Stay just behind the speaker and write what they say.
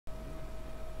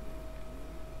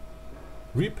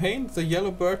Repaint the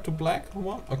yellow bird to black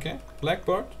one. Okay, black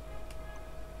bird.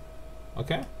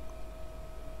 Okay.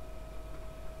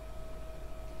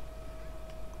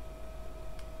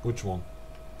 Which one?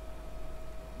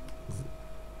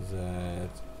 That,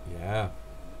 yeah.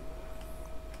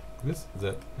 This,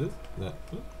 that, this, that.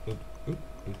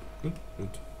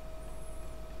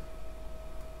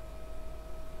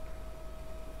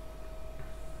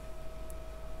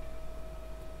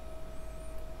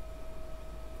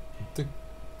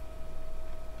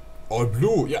 Or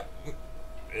blue, yeah.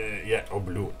 Yeah, or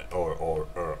blue, or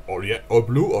yeah, or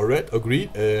blue, or red, or green.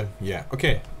 Yeah.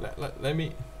 Okay. Let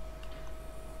me.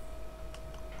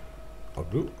 Or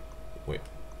blue. Wait.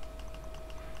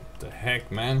 What the heck,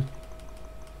 man?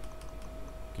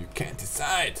 You can't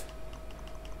decide.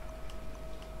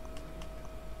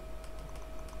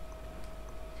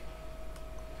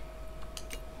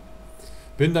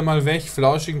 Bin da mal weg.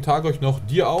 Flauschigen Tag euch noch.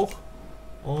 Dir auch.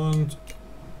 Und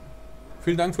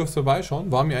vielen Dank fürs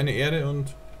Vorbeischauen. War mir eine Ehre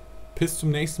und bis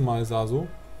zum nächsten Mal, Saso.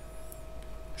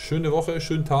 Schöne Woche,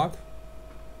 schönen Tag.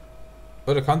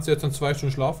 Oder kannst du jetzt dann 2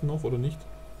 Stunden schlafen noch oder nicht?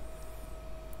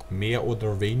 Mehr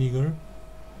oder weniger?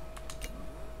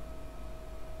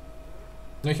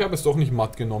 Ich habe es doch nicht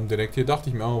matt genommen direkt. Hier dachte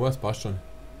ich mir, oh, was passt schon.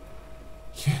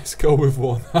 Yes, go with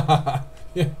one.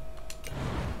 Yeah.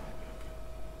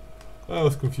 I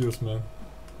was confused, man.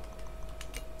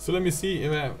 So let me see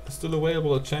if I'm still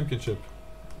available at championship.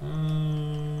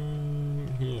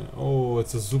 Here. Oh,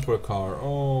 it's a supercar.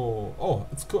 Oh,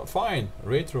 it's good. Fine.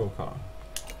 Retro car.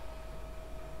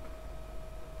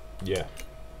 Yeah.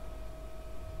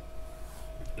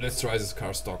 Let's try this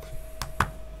car stock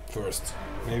first.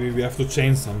 Maybe we have to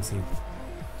change something.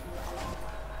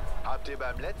 Habt ihr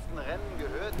beim letzten Rennen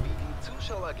gehört, wie die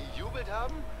Zuschauer gejubelt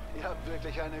haben? Ihr habt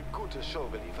wirklich eine gute Show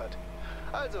geliefert.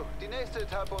 Also, die nächste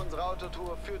Etappe unserer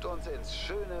Autotour führt uns ins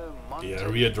schöne Monte. Yeah,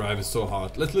 rear drive is so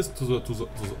hard. Let's listen to the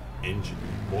engine,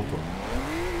 motor.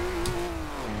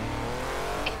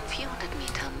 In 400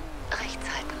 Metern rechts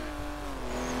halten.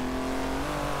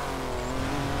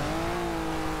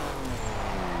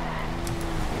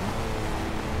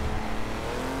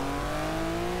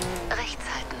 Rechts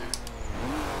halten.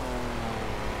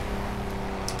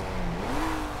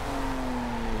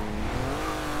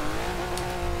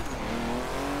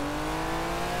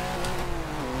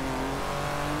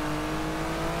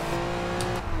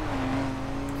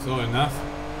 So, enough.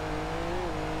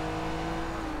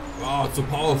 Wow, it's so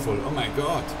powerful. Oh my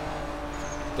god.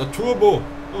 The turbo.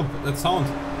 Oh, that sound.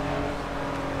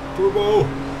 Turbo.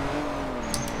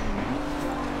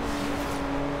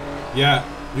 Yeah,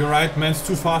 you're right, man. It's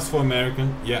too fast for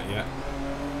American. Yeah, yeah.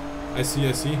 I see,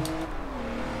 I see.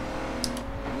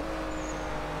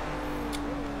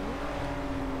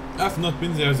 I've not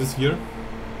been there this year.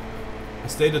 I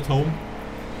stayed at home.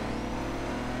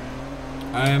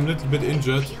 I am a little bit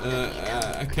injured.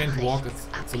 I can't walk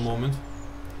at the moment.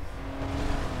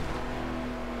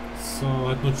 So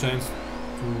I had no chance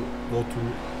to go to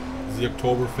the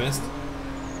Oktoberfest.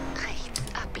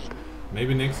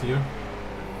 Maybe next year.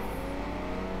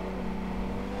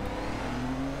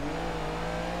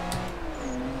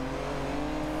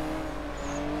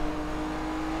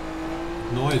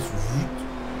 Noise.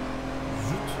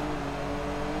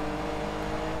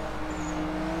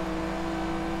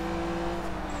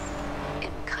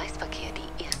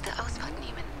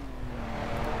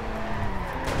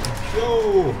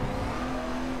 Yo!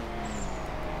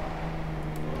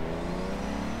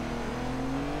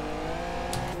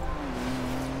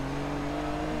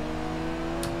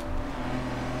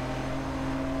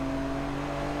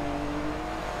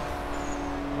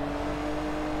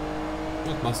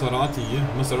 Maserati,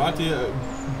 Maserati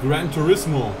Gran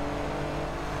Turismo.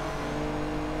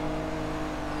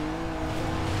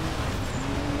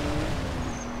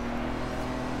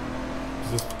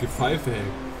 Dieses Gepfeife, ey.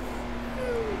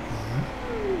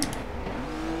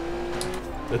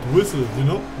 That whistle, you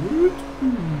know?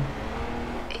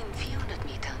 In 400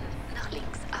 Metern nach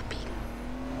links abbiegen.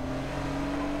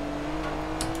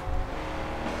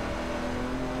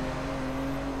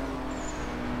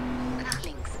 Nach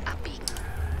links abbiegen.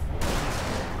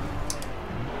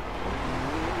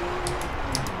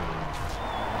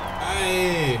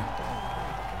 Hey!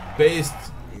 Based.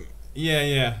 Yeah,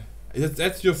 yeah.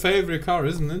 That's your favorite car,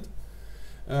 isn't it?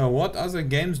 What other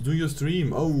games do you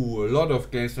stream? Oh, a lot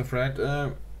of games, my friend.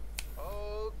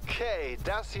 Okay,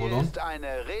 das hier ist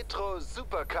eine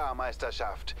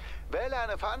Retro-Supercar-Meisterschaft. Wähle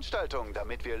eine Veranstaltung,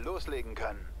 damit wir loslegen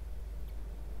können.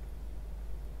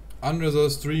 Under the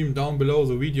stream down below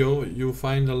the video, you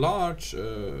find a large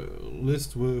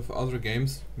list with other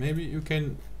games. Maybe you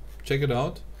can check it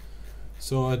out.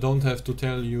 so I don't have to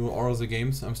tell you all the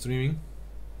games I'm streaming.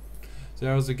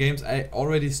 There are the games I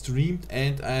already streamed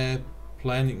and I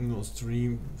planning to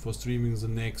streaming the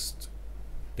next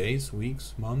days,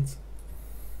 weeks, months.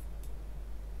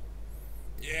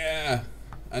 Yeah,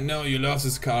 I know you love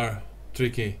this car,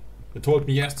 Tricky. You told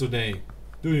me yesterday.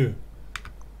 Do you?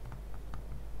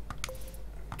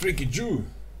 Tricky Jew.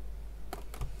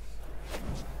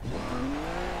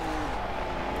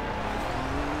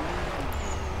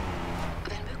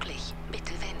 Wenn möglich,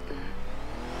 bitte wenden.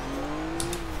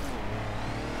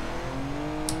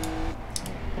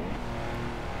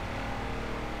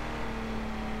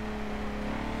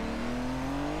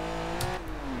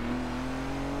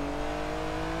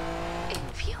 In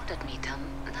 400 Metern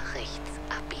nach rechts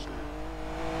abbiegen.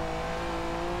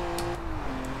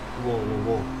 Wow, wow,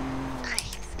 wow.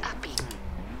 Rechts abbiegen.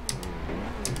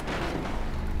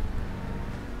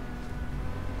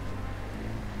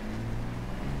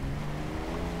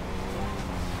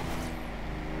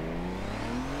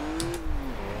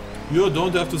 You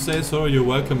don't have to say sorry, you're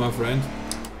welcome, my friend.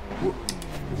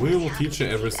 We will teach you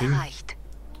everything. Erreicht.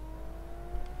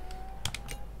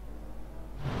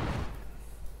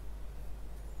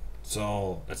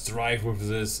 So, let's drive with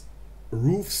this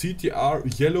Roof CTR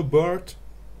Yellow Bird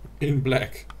in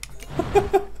black.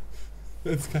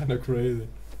 That's kinda crazy.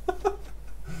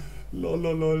 Lol,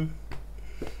 lol, lol.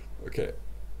 Okay.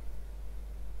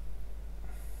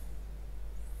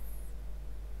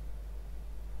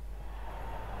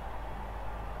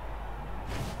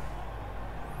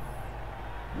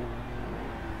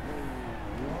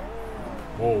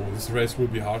 Whoa, this race will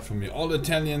be hard for me. All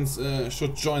Italians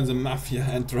should join the mafia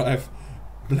and drive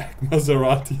black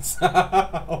Maseratis.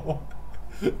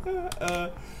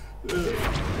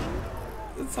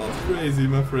 That sounds crazy,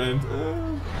 my friend.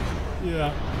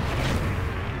 Yeah.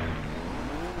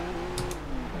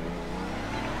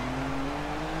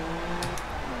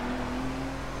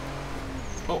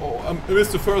 Oh, I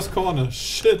missed the first corner.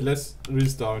 Shit, let's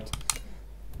restart.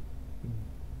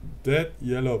 That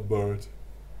yellow bird.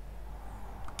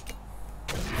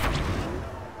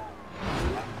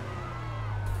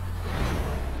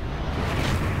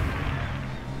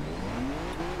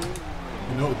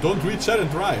 No, don't reach out and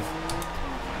drive.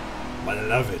 I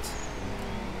love it.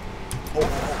 Oh,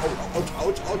 ouch,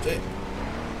 ouch, ouch. Hey.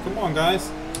 Come on,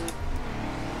 guys.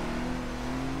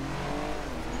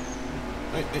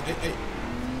 Hey, hey, hey, hey.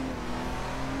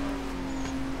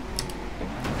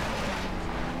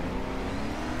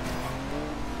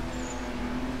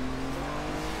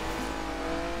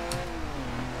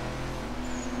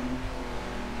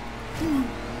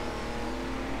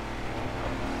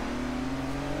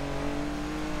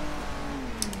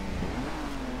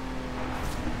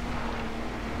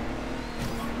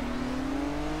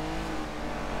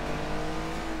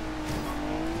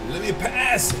 Let me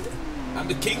pass! I'm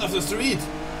the king of the street!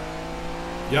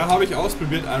 Ja, habe ich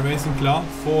ausprobiert, iRacing, klar.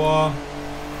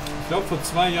 Ich glaube vor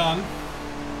 2 Jahren.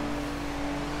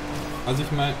 Als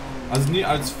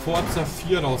Forza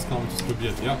 4 rauskam, habe ich das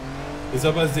probiert, ja. Ist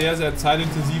aber sehr, sehr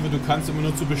zeitintensiv und du kannst immer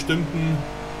nur zu bestimmten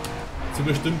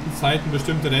Zeiten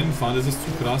bestimmte Rennen fahren. Das ist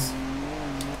zu krass.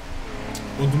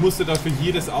 Und du musst dir dafür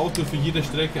jedes Auto, für jede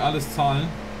Strecke alles zahlen.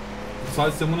 Du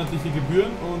zahlst ja monatliche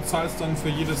Gebühren und zahlst dann für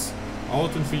jedes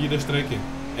Auto und für jede Strecke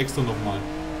extra nochmal.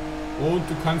 Und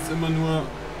du kannst immer nur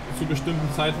zu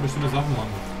bestimmten Zeiten bestimmte Sachen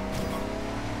machen.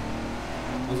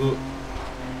 Also,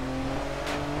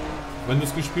 wenn du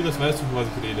es gespielt hast, weißt du, von was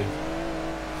ich rede.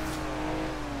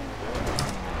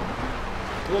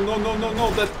 Oh no, no, no,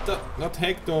 no, that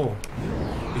hack though.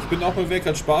 Ich bin auch mal weg,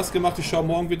 hat Spaß gemacht. Ich schaue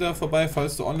morgen wieder vorbei,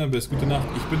 falls du online bist. Gute Nacht.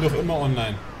 Ich bin doch immer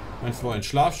online, mein Freund.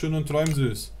 Schlaf schön und träum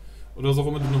süß. Oder was auch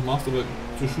immer du noch machst, oder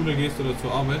zur Schule gehst oder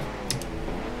zur Arbeit.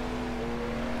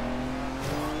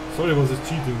 Sorry, was ist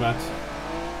cheating, but...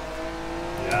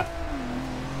 Ja.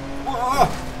 Ah!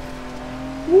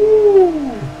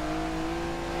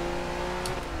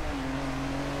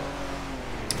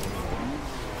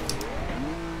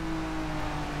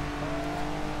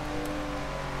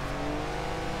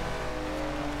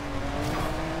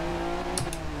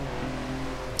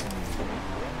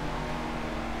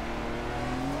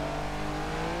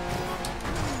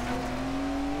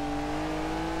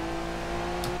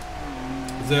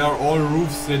 They are all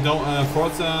roofs. They don't.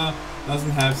 Forza doesn't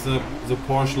have the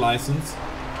Porsche license.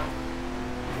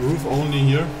 Roof only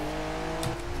here.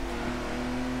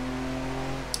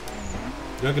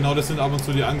 Ja, genau, das sind ab und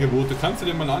zu die Angebote. Kannst du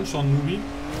dir mal anschauen, Nubi,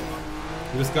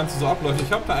 wie das Ganze so abläuft.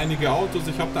 Ich habe da einige Autos,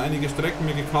 ich habe da einige Strecken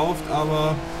mir gekauft,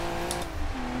 aber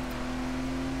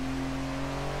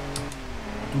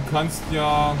du kannst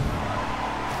ja...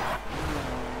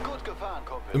 Gut gefahren,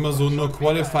 Kumpel. immer so nur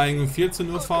Qualifying um 14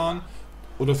 Uhr fahren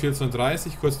oder 14:30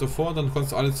 Uhr, kurz davor, dann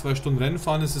kannst du alle 2 Stunden Rennen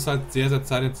fahren. Es ist halt sehr, sehr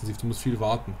zeitintensiv, du musst viel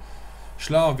warten.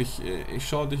 Schlaf, ich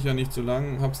schaue dich ja nicht so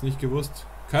lang, hab's nicht gewusst.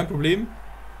 Kein Problem.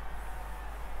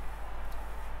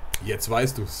 Jetzt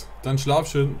weißt du's. Dann schlaf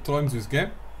schön, träum süß,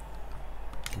 gell?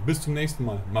 Bis zum nächsten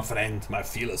Mal. My friend, my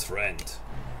fearless friend.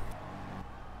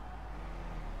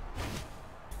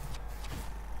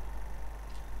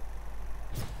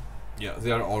 Yeah,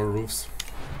 they are all roofs.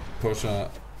 Porsche,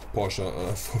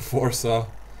 Forza.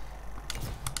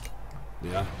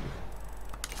 Yeah.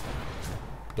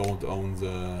 Don't own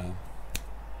the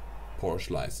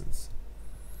Porsche license.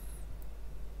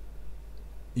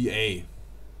 EA.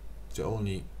 The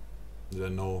only that I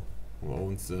know who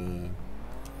owns the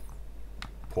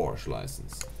Porsche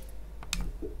license.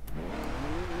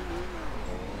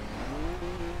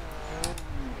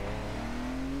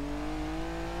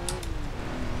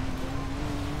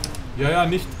 Ja,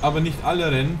 nicht, aber nicht alle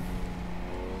Rennen.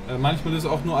 Manchmal ist es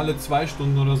auch nur alle 2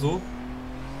 Stunden oder so.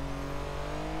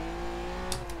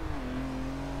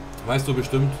 Weißt du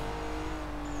bestimmt.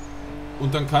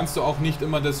 Und dann kannst du auch nicht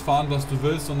immer das fahren, was du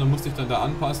willst, sondern musst dich dann da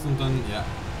anpassen und dann, ja.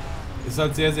 Ist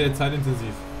halt sehr, sehr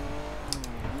zeitintensiv.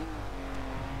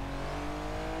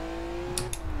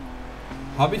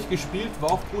 Habe ich gespielt,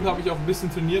 war auch cool, habe ich auch ein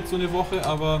bisschen trainiert so eine Woche,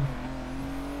 aber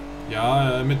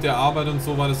ja, mit der Arbeit und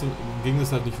so ging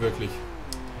es halt nicht wirklich.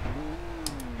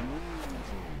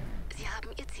 Sie haben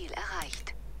Ihr Ziel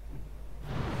erreicht.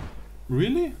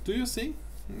 Really? Do you think?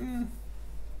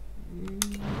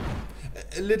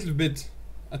 A little bit.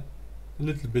 A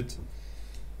little bit.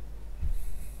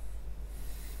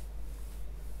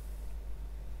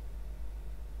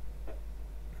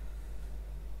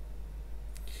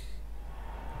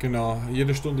 Genau,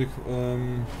 jede Stunde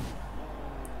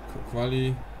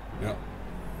Quali. Ja.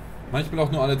 Manchmal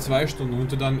auch nur alle 2 Stunden.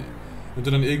 Und du dann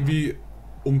irgendwie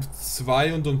um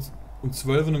 2 und um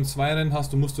 12 und um 2 Rennen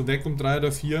hast, musst du weg um 3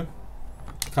 oder 4.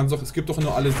 Es gibt doch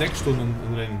nur alle 6 Stunden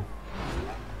ein Rennen.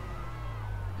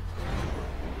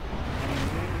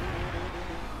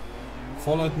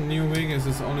 Fallout New Vegas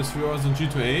is only 3 hours on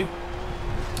G2A.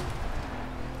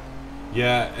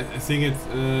 Yeah, I think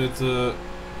it's a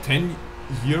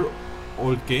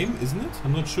 10-year-old game, isn't it?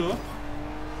 I'm not sure.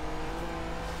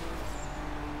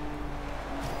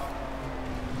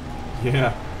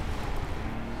 Yeah.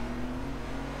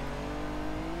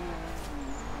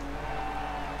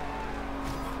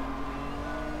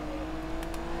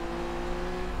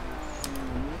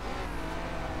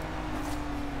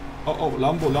 Oh,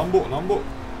 Lambo.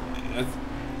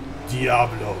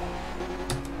 Diablo.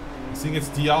 I think it's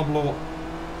Diablo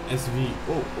SV.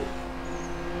 Oh.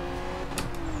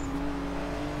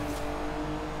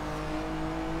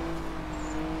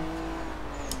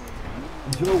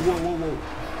 Yo, whoa.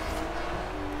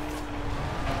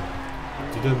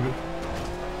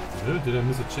 Did I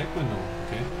miss a checkpoint? No.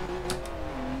 Okay.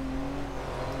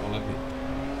 Oh, let me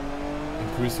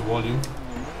increase the volume.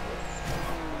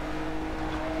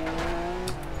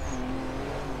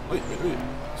 Wait.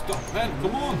 Stop, man,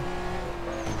 come on!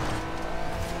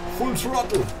 Full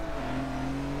throttle!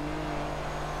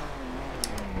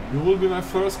 You will be my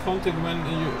first contact when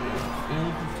you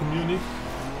to Munich.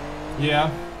 Yeah,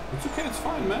 it's okay, it's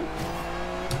fine, man.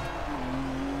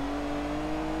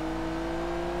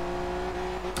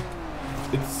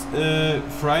 It's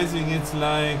Freising, it's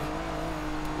like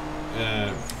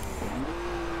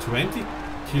 20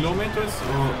 kilometers,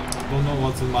 or I don't know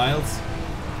what's in miles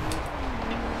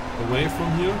away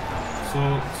from here, so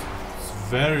it's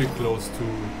very close to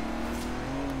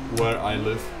where I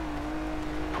live,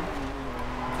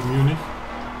 to Munich.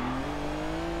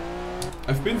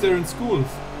 I've been there in school.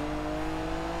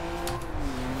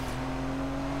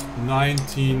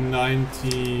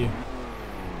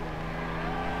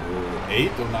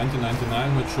 1998 or 1999,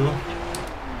 I'm not sure.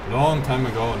 Long time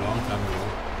ago.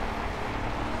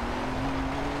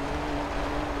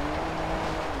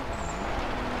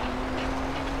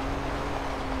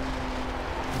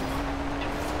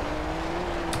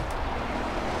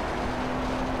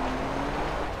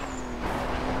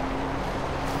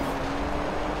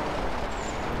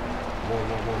 Whoa.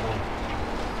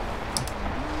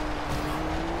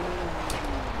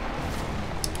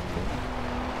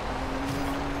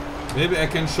 Maybe I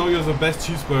can show you the best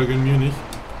cheeseburger in Munich.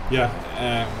 Yeah,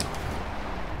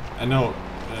 I know.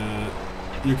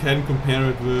 You can compare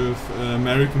it with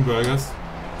American burgers.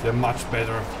 They're much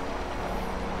better.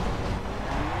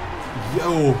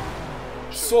 Yo!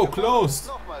 So close!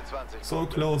 So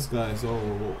close, guys.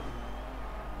 Oh.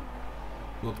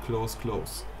 Not close.